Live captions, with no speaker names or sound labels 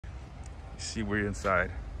See, we're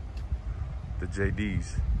inside the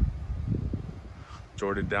JD's.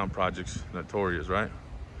 Jordan Down Projects, Notorious, right?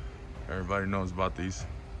 Everybody knows about these.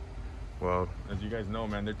 Well, as you guys know,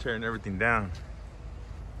 man, they're tearing everything down.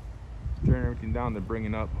 Tearing everything down, they're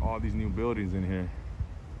bringing up all these new buildings in here.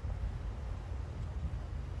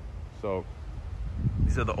 So,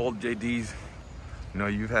 these are the old JD's. You know,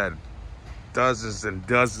 you've had dozens and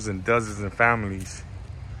dozens and dozens of families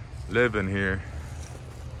living here.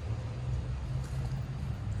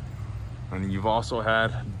 And you've also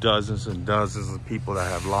had dozens and dozens of people that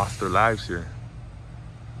have lost their lives here.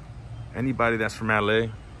 Anybody that's from LA,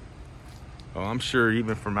 oh, I'm sure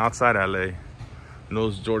even from outside LA,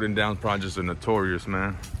 knows Jordan Down Projects are notorious,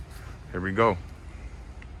 man. Here we go.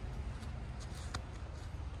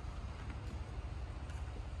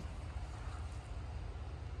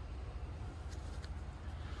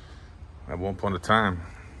 At one point in time,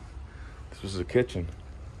 this was a kitchen.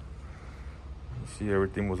 You see,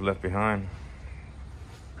 everything was left behind.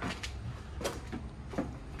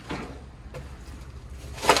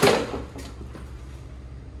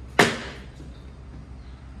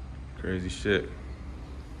 Crazy shit.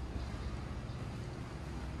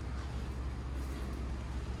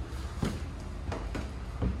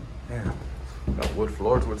 Yeah, got wood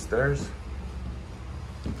floors, wood stairs.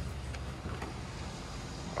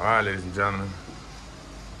 All right, ladies and gentlemen,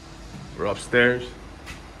 we're upstairs.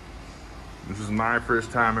 This is my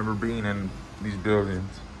first time ever being in these buildings.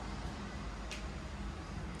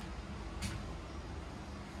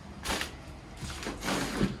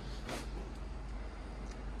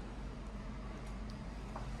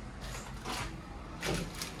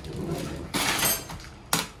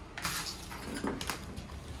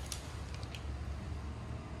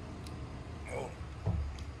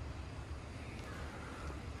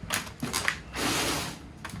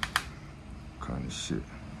 Kind of shit.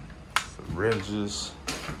 Syringes.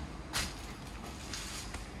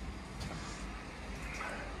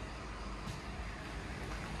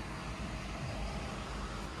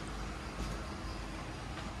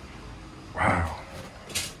 Wow.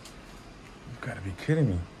 You gotta be kidding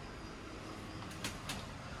me.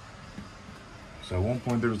 So at one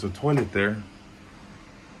point there was a toilet there.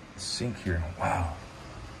 Sink here. Wow.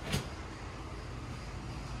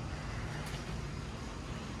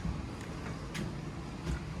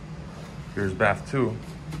 Here's bath 2.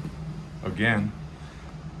 Again,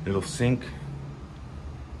 little sink.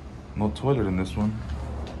 No toilet in this one.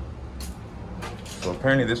 So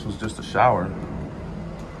apparently this was just a shower.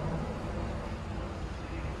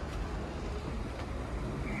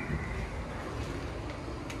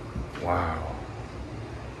 Wow.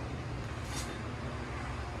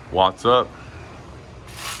 What's up?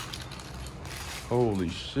 Holy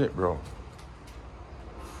shit, bro.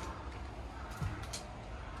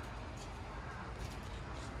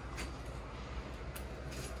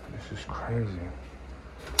 This is crazy.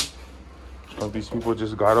 Like these people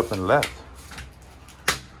just got up and left.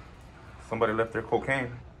 Somebody left their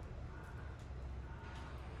cocaine.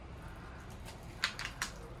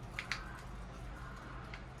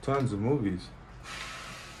 Tons of movies.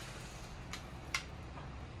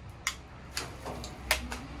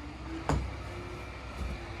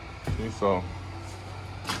 See, so,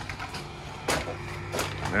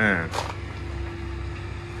 man.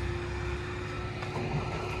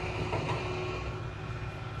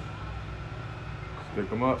 Pick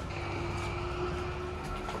them up.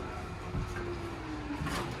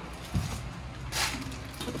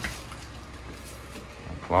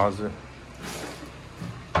 A closet.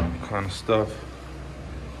 Kind of stuff.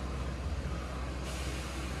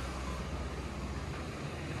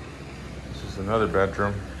 This is another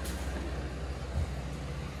bedroom.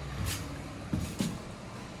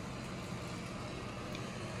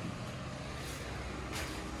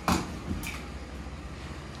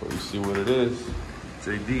 So you see what it is.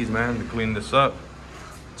 JD's, man, to clean this up.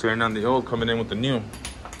 Tearing down the old, coming in with the new.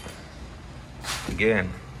 Again,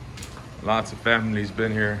 lots of families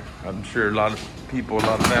been here. I'm sure a lot of people, a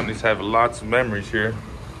lot of families have lots of memories here.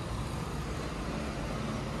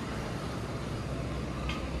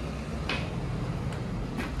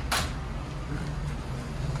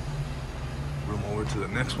 Room over to the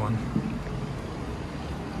next one.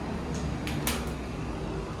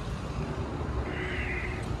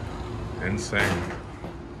 Insane.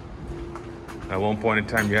 At one point in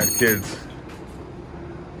time, you had kids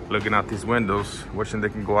looking out these windows, wishing they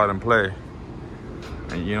can go out and play.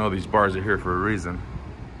 And you know these bars are here for a reason.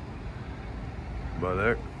 But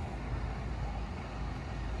there.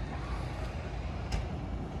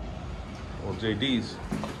 Well, JD's.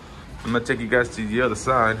 I'm gonna take you guys to the other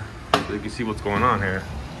side so you can see what's going on here.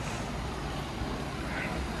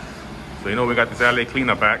 So you know we got this LA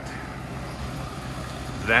Cleanup Act.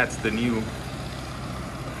 That's the new.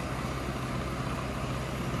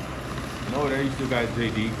 You know there you still got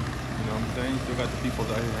JD. You know what I'm saying? You still got the people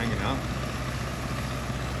out here hanging out.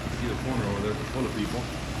 You see the corner over there full of people.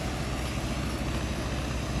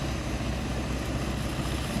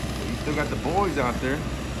 So you still got the boys out there.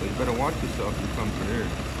 So you better watch yourself if you come through here.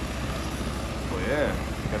 So yeah,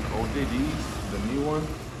 you got the old JDs, the new one.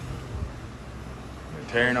 They're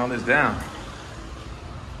tearing all this down.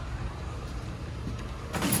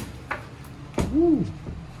 Woo.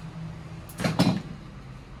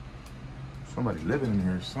 Somebody living in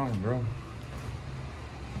here or something, bro.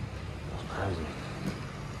 That's crazy.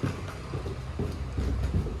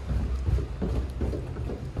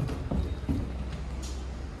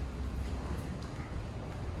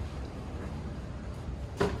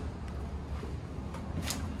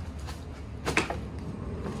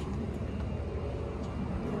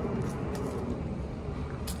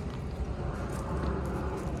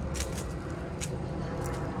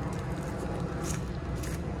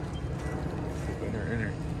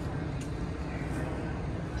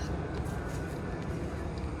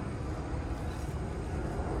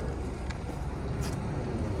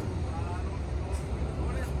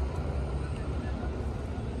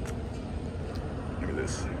 Look at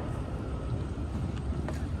this.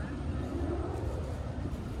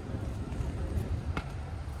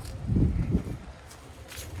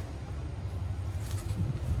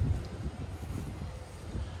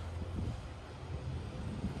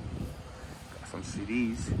 Got some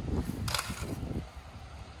CDs.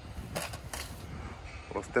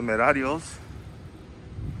 Los Temerarios.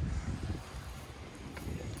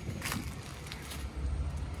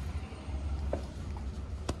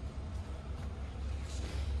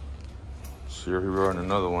 Sure, he wrote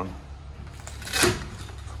another one. Let's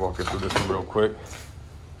walk it through this one real quick.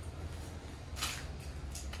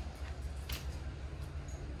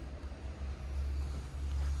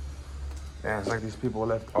 Yeah, it's like these people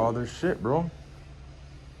left all their shit, bro.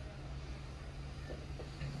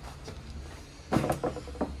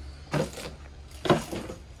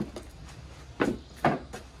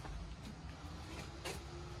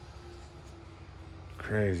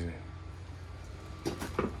 Crazy.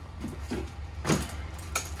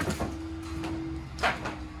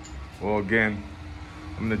 Well, again,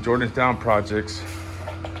 I'm in the Jordanstown projects.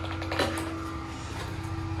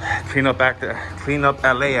 Clean up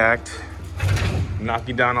LA Act.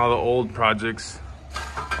 Knocking down all the old projects,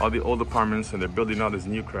 all the old apartments, and they're building all this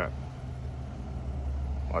new crap.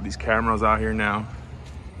 All these cameras out here now.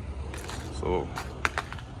 So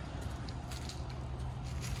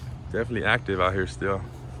definitely active out here still.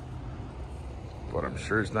 But I'm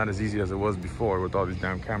sure it's not as easy as it was before with all these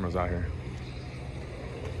damn cameras out here.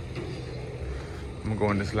 I'm gonna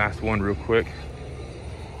go in this last one real quick.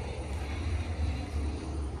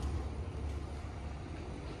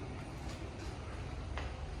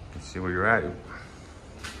 Let's see where you're at.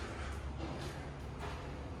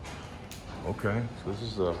 Okay, so this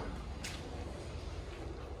is a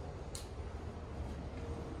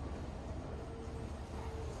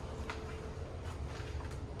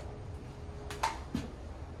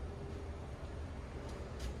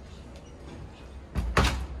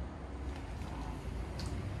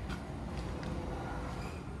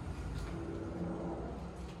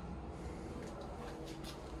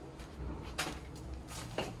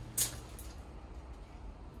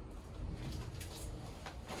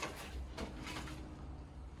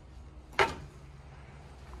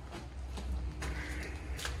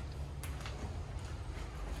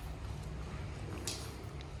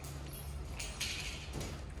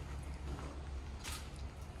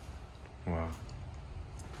wow.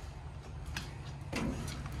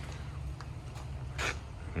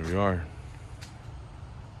 Here we are.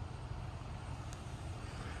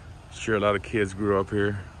 Sure, a lot of kids grew up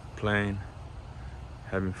here playing,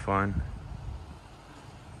 having fun.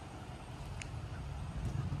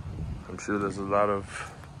 I'm sure there's a lot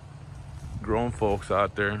of grown folks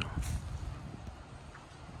out there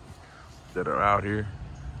that are out here.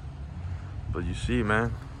 But you see,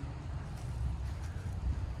 man,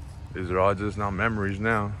 these are all just now memories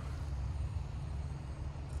now.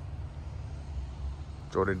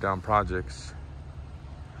 Jordanstown Projects,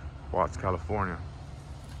 Watts, California.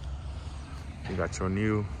 You got your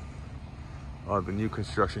new, the new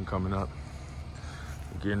construction coming up.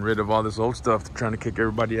 Getting rid of all this old stuff, trying to kick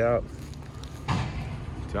everybody out.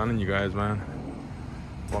 I'm telling you guys, man.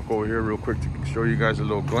 Walk over here real quick to show you guys a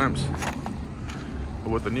little glimpse of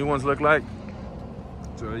what the new ones look like.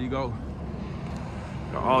 So there you go.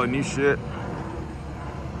 Got all the new shit.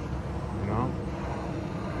 You know?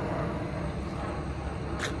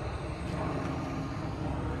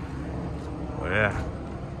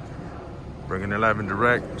 there live and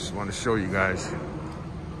direct. Just want to show you guys.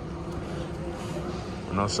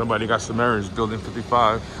 I know somebody got some errors. Building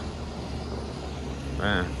 55.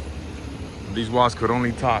 Man, these walls could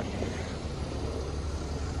only talk.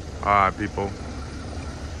 All right, people.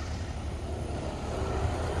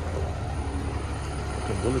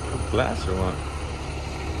 Fucking bulletproof glass or what?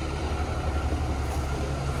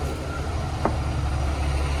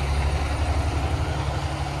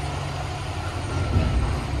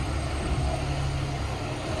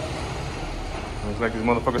 Looks like these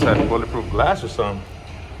motherfuckers had bulletproof glass or something.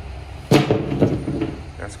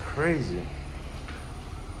 That's crazy.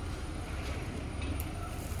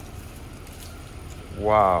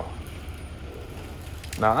 Wow.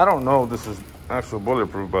 Now, I don't know if this is actual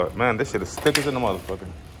bulletproof, but man, this shit is thick as a motherfucker.